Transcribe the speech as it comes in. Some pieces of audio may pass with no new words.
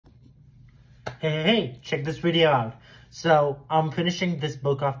Hey, check this video out. So I'm finishing this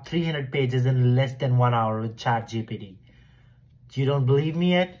book of 300 pages in less than 1 hour with Chat GPT. You don't believe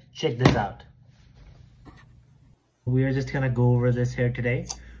me yet? Check this out. We are just gonna go over this here today.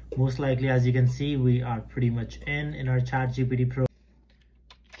 Most likely, as you can see, we are pretty much in our Chat GPT Pro.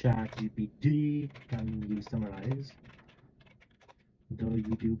 Chat GPT, can you summarize the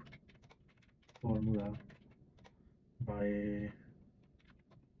YouTube formula by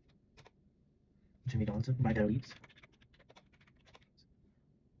Jimmy Donaldson by Dell Leaves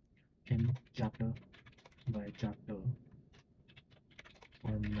in chapter by chapter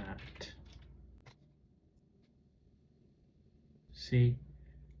format. See,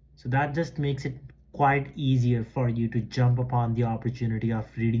 so that just makes it quite easier for you to jump upon the opportunity of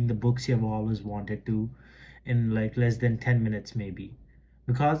reading the books you have always wanted to in like less than 10 minutes maybe,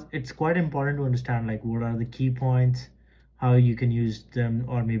 because it's quite important to understand like what are the key points, how you can use them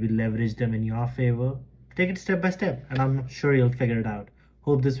or maybe leverage them in your favor. Take it step by step and I'm sure you'll figure it out.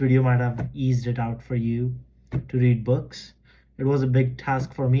 Hope this video might have eased it out for you to read books. It was a big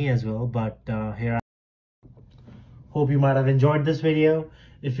task for me as well, but here hope you might have enjoyed this video.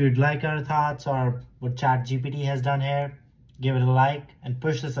 If you'd like our thoughts or what Chat GPT has done here, give it a like and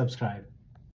push the subscribe.